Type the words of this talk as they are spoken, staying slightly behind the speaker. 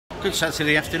Good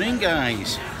Saturday afternoon,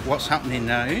 guys. What's happening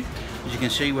now? As you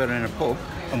can see, we're in a pub,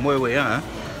 and where we are,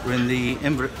 we're in the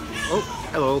Oh,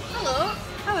 hello. Hello.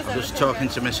 How is that? I'm just talking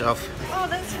to myself. Oh,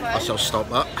 that's fine. I'll stop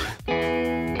that.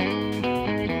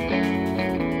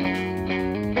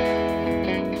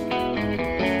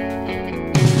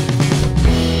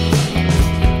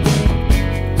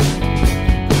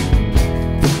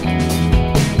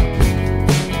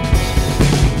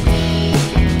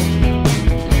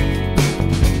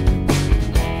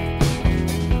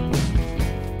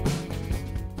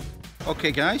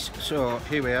 Okay guys, so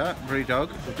here we are, Brewdog.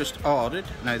 We've just ordered.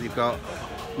 Now they've got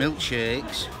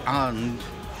milkshakes and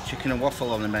chicken and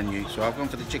waffle on the menu. So I've gone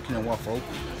for the chicken and waffle.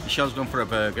 Michelle's gone for a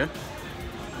burger.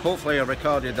 Hopefully I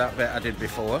recorded that bit I did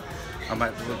before. I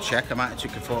might double check. I might have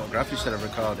took a photograph instead of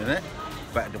recording it.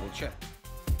 Better double check.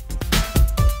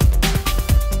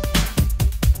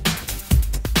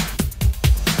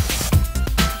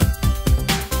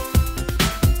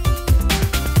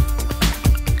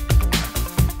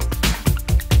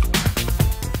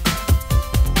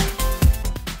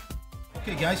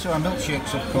 Okay guys, so our milkshakes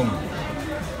have come,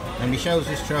 and Michelle's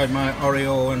just tried my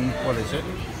Oreo and what is it?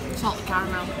 Salted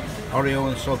caramel. Oreo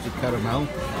and salted caramel,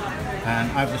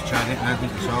 and I've just tried it and I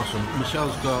think it's awesome.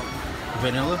 Michelle's got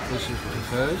vanilla, this is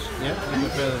hers, yeah, I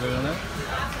prefer the vanilla.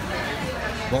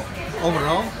 But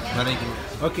overall, very good.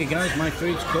 Okay guys, my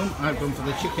food's come. I've gone for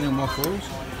the chicken and waffles.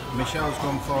 Michelle's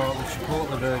gone for the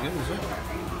chipotle burger, is it?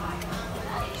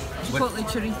 Chipotle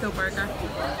chorizo burger.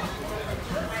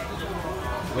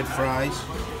 With fries.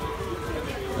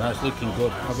 That's looking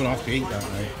good. I'm going to have to eat that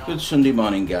now. Good Sunday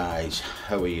morning guys,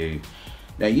 how are you?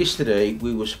 Now yesterday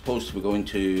we were supposed to be going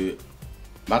to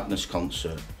Madness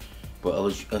concert, but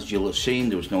as you'll have seen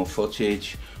there was no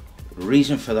footage. The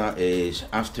reason for that is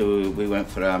after we went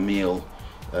for our meal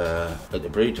at the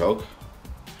Brewdog,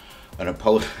 and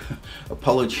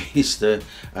apologies that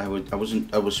I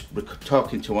was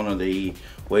talking to one of the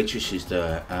waitresses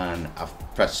there and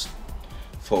I've pressed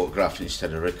photograph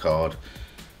instead of record,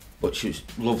 but she was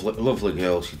lovely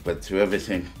girl. She went through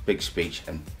everything, big speech,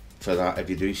 and for that, if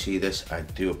you do see this, I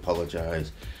do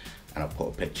apologise, and I'll put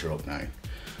a picture up now.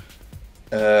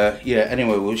 Yeah,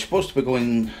 anyway, we were supposed to be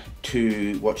going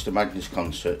to watch the Magnus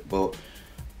concert, but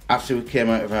after we came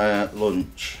out of our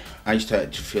lunch, I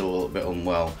started to feel a little bit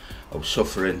unwell. I was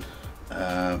suffering,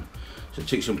 so I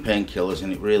took some painkillers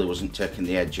and it really wasn't taking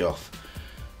the edge off.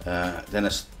 Then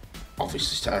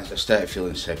obviously I started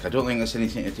feeling sick. I don't think that's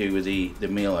anything to do with the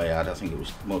meal I had. I think it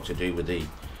was more to do with the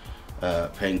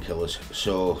painkillers.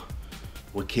 So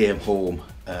we came home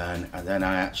and then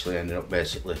I actually ended up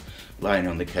basically lying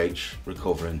on the couch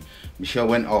recovering. Michelle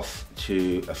went off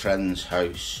to a friend's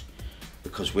house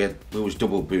because we was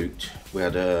double booked. We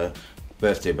had a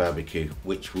birthday barbecue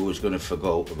which we was going to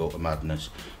forgo to go to Madness,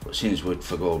 but since we'd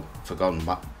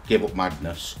gave up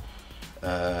Madness,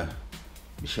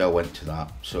 Michelle went to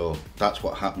that, so that's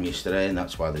what happened yesterday, and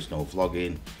that's why there's no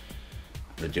vlogging.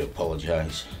 I do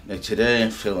apologise. Now today I'm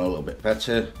feeling a little bit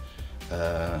better.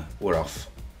 We're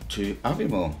off to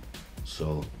Aviemore,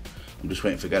 so I'm just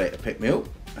waiting for Gary to pick me up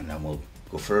and then we'll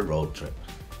go for a road trip.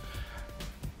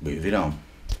 Moving on.